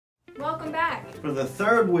Welcome back. For the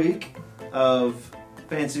third week of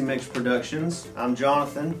Fancy Mix Productions, I'm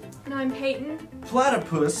Jonathan. And I'm Peyton.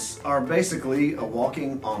 Platypus are basically a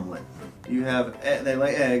walking omelet. They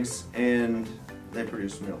lay eggs and they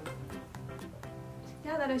produce milk.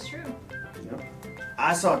 Yeah, that is true. Yep.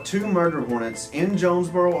 I saw 2 murder hornets in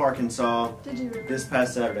Jonesboro, Arkansas. Did you really? This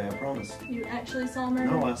past Saturday, I promise. You actually saw murder?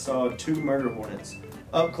 No, I saw 2 murder hornets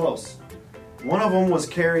up close. One of them was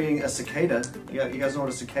carrying a cicada. You guys know what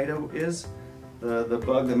a cicada is? The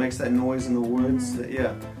bug that makes that noise in the woods. Mm-hmm.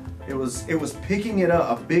 Yeah. It was picking it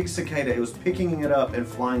up, a big cicada. It was picking it up and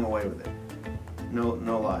flying away with it.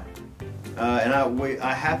 No lie. And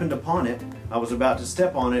I happened upon it. I was about to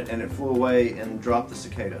step on it, and it flew away and dropped the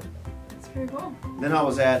cicada. That's pretty cool. Then I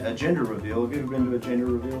was at a gender reveal. Have you ever been to a gender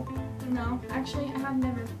reveal? No, actually, I have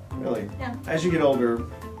never. Really? Yeah. As you get older,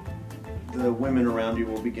 the women around you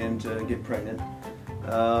will begin to get pregnant.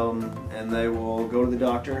 And they will go to the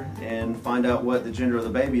doctor and find out what the gender of the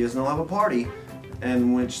baby is, and they'll have a party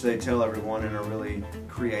in which they tell everyone in a really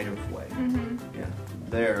creative way. Mm-hmm. Yeah,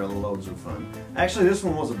 they're loads of fun. Actually, this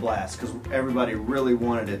one was a blast because everybody really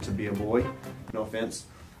wanted it to be a boy. No offense.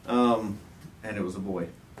 And it was a boy.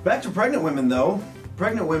 Back to pregnant women, though.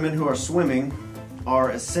 Pregnant women who are swimming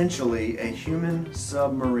are essentially a human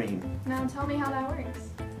submarine. Now tell me how that works.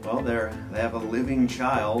 Well, they have a living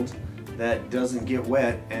child that doesn't get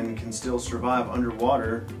wet and can still survive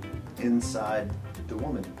underwater inside the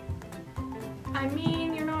woman. I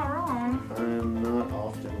mean, you're not wrong. I'm not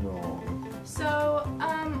often wrong. So,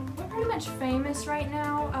 we're pretty much famous right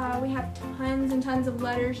now. We have tons and tons of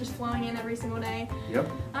letters just flowing in every single day. Yep.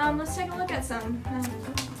 Let's take a look at some.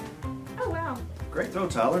 Oh, wow. Great throw,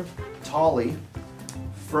 Tyler. Tolly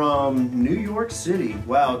from New York City.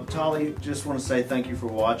 Wow, Tolly, just want to say thank you for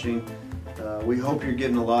watching. We hope you're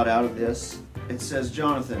getting a lot out of this. It says,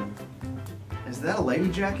 Jonathan, is that a lady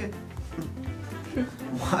jacket?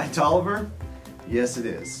 Why, Tolliver? Yes, it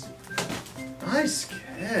is. Nice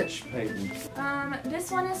catch, Peyton. This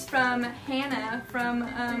one is from Hannah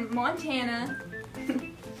from Montana.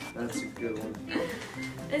 That's a good one.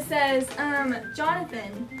 It says,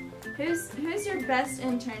 Jonathan, who's your best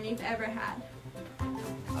intern you've ever had?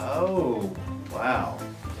 Oh, wow.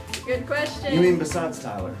 Good question. You mean besides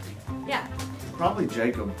Tyler? Yeah. Probably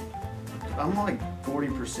Jacob. I'm like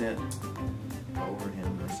 40% over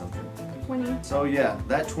him or something. 20. So yeah,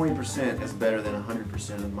 that 20% is better than 100%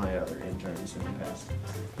 of my other interns in the past.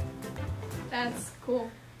 That's cool.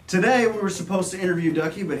 Today we were supposed to interview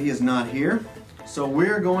Ducky, but he is not here. So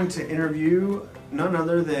we're going to interview none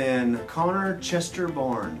other than Connor Chester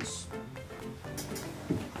Barnes.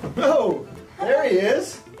 Oh, there he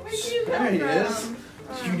is. Where'd you come There he from? is.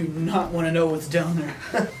 You do not want to know what's down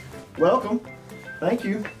there. Welcome. Thank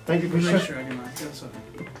you. Thank you for Make sure I do mine.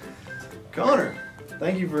 Connor,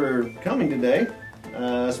 thank you for coming today,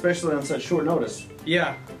 especially on such short notice.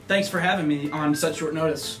 Yeah, thanks for having me on such short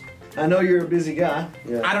notice. I know you're a busy guy.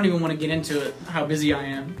 Yeah. I don't even want to get into it, how busy I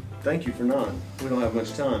am. Thank you for not. We don't have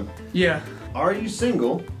much time. Yeah. Are you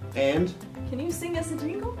single? And Can you sing us a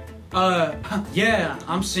jingle? Yeah,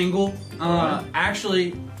 I'm single.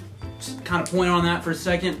 Actually, kind of point on that for a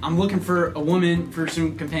second. I'm looking for a woman for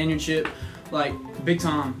some companionship, like big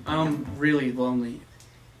time. I'm really lonely.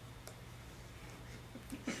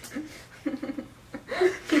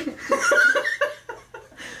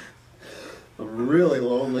 I'm really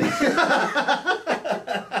lonely.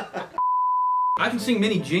 I can sing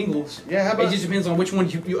many jingles. Yeah, how about... It just depends on which one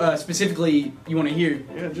you specifically you want to hear.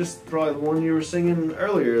 Yeah, just probably the one you were singing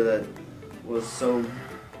earlier that was so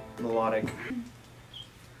melodic.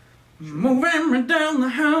 Moving me down the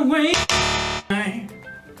highway.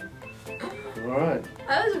 Alright.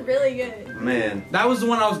 That was really good. Man. That was the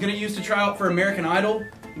one I was going to use to try out for American Idol,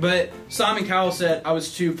 but Simon Cowell said I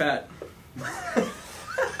was too fat.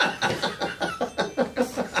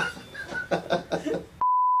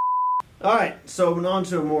 Alright, so on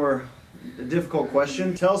to a more difficult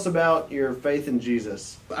question. Tell us about your faith in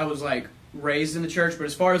Jesus. I was like raised in the church, but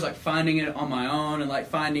as far as like finding it on my own and like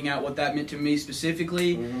finding out what that meant to me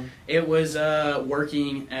specifically, it was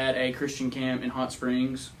working at a Christian camp in Hot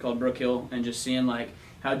Springs called Brook Hill and just seeing like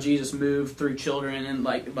how Jesus moved through children and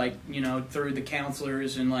like you know, through the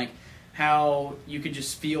counselors and like how you could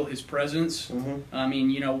just feel his presence. I mean,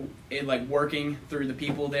 you know, it like working through the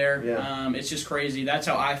people there. Yeah. It's just crazy. That's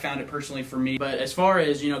how I found it personally for me. But as far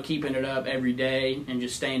as, you know, keeping it up every day and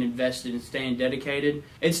just staying invested and staying dedicated,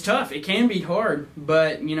 it's tough. It can be hard,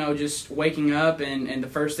 but, you know, just waking up and the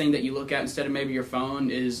first thing that you look at instead of maybe your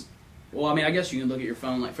phone is, well, I mean, I guess you can look at your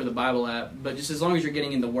phone like for the Bible app, but just as long as you're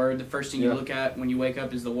getting in the Word, the first thing you look at when you wake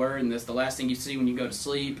up is the Word, and that's the last thing you see when you go to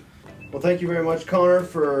sleep. Well, thank you very much, Connor,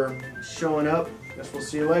 for showing up. Guess we'll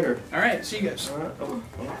see you later. All right, see you guys. All right.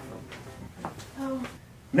 Oh.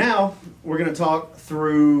 Now, we're going to talk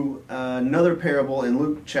through another parable in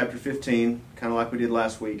Luke chapter 15, kind of like we did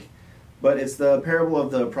last week. But it's the parable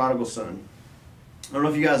of the prodigal son. I don't know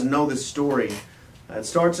if you guys know this story. It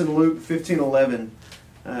starts in Luke 15:11,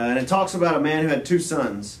 and it talks about a man who had two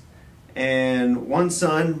sons. And one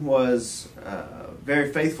son was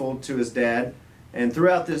very faithful to his dad, and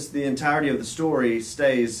throughout the entirety of the story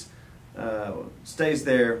stays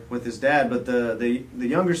there with his dad. But the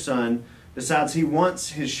younger son decides he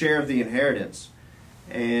wants his share of the inheritance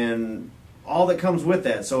and all that comes with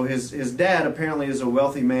that. So his dad apparently is a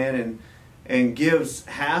wealthy man and gives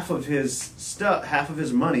half of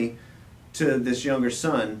his money to this younger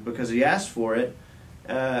son because he asked for it,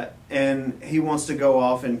 and he wants to go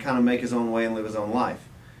off and kind of make his own way and live his own life.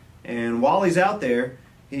 And while he's out there,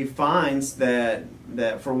 he finds that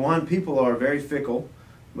for one, people are very fickle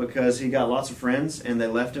because he got lots of friends and they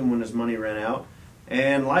left him when his money ran out.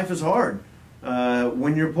 And life is hard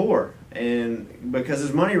when you're poor, and because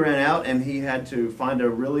his money ran out and he had to find a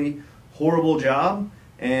really horrible job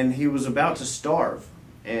and he was about to starve.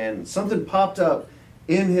 And something popped up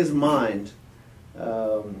in his mind,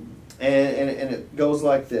 and it goes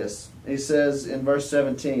like this. He says in verse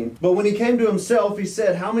 17, "But when he came to himself, he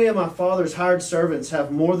said, 'How many of my father's hired servants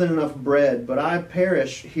have more than enough bread, but I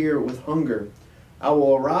perish here with hunger? I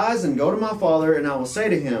will arise and go to my father, and I will say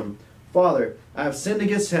to him, Father, I have sinned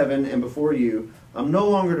against heaven and before you. I'm no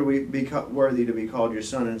longer to be worthy to be called your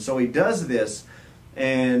son.'" And so he does this,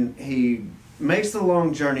 and he makes the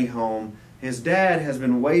long journey home. His dad has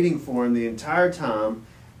been waiting for him the entire time.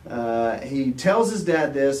 He tells his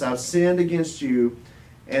dad this, "I've sinned against you."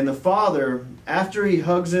 And the father, after he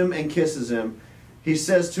hugs him and kisses him, he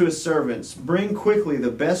says to his servants, "Bring quickly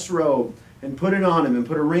the best robe and put it on him, and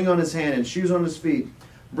put a ring on his hand and shoes on his feet.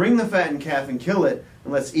 Bring the fattened calf and kill it,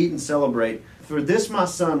 and let's eat and celebrate. For this my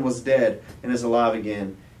son was dead and is alive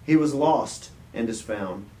again. He was lost and is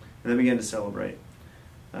found." And they began to celebrate.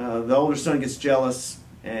 The older son gets jealous,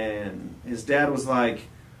 and his dad was like,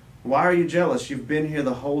 "Why are you jealous? You've been here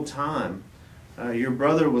the whole time. Your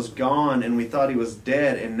brother was gone and we thought he was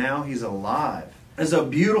dead, and now he's alive." It's a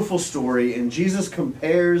beautiful story, and Jesus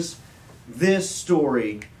compares this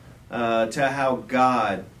story to how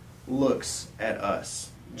God looks at us.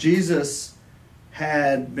 Jesus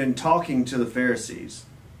had been talking to the Pharisees,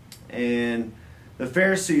 and the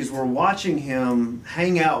Pharisees were watching him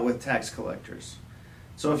hang out with tax collectors.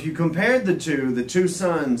 So if you compared the two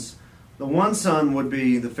sons, the one son would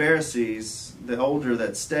be the Pharisees, the older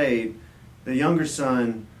that stayed. The younger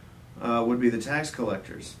son would be the tax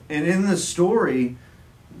collectors. And in the story,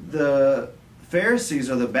 the Pharisees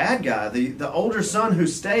are the bad guy. The older son who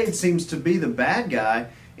stayed seems to be the bad guy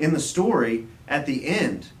in the story at the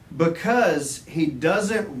end, because he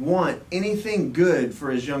doesn't want anything good for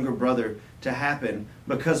his younger brother to happen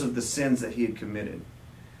because of the sins that he had committed.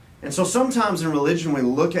 And so sometimes in religion we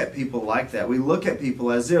look at people like that. We look at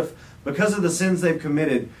people as if because of the sins they've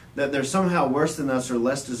committed that they're somehow worse than us or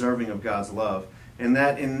less deserving of God's love. And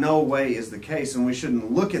that in no way is the case, and we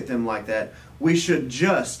shouldn't look at them like that. We should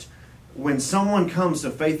just, when someone comes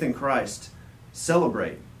to faith in Christ,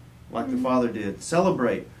 celebrate like the Father did.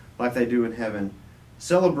 Celebrate like they do in heaven.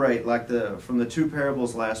 Celebrate like from the two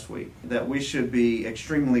parables last week. That we should be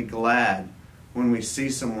extremely glad when we see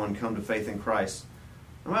someone come to faith in Christ,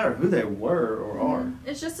 no matter who they were or are.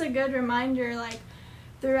 It's just a good reminder, like,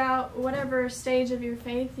 throughout whatever stage of your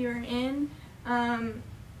faith you're in,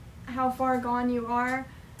 how far gone you are,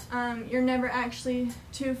 you're never actually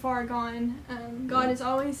too far gone. God is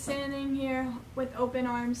always standing here with open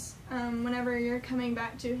arms whenever you're coming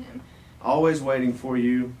back to Him. Always waiting for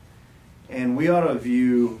you, and we ought to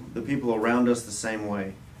view the people around us the same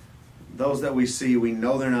way. Those that we see, we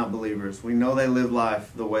know they're not believers. We know they live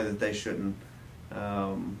life the way that they shouldn't.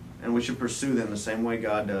 And we should pursue them the same way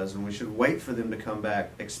God does, and we should wait for them to come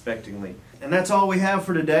back expectingly. And that's all we have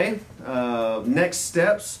for today. Next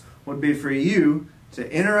steps would be for you to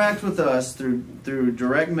interact with us through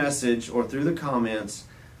direct message or through the comments.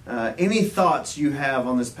 Any thoughts you have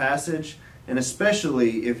on this passage, and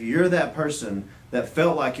especially if you're that person that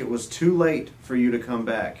felt like it was too late for you to come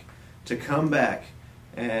back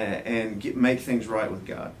and make things right with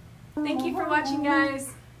God. Thank you for watching,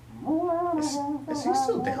 guys. Is he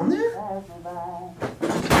still down there?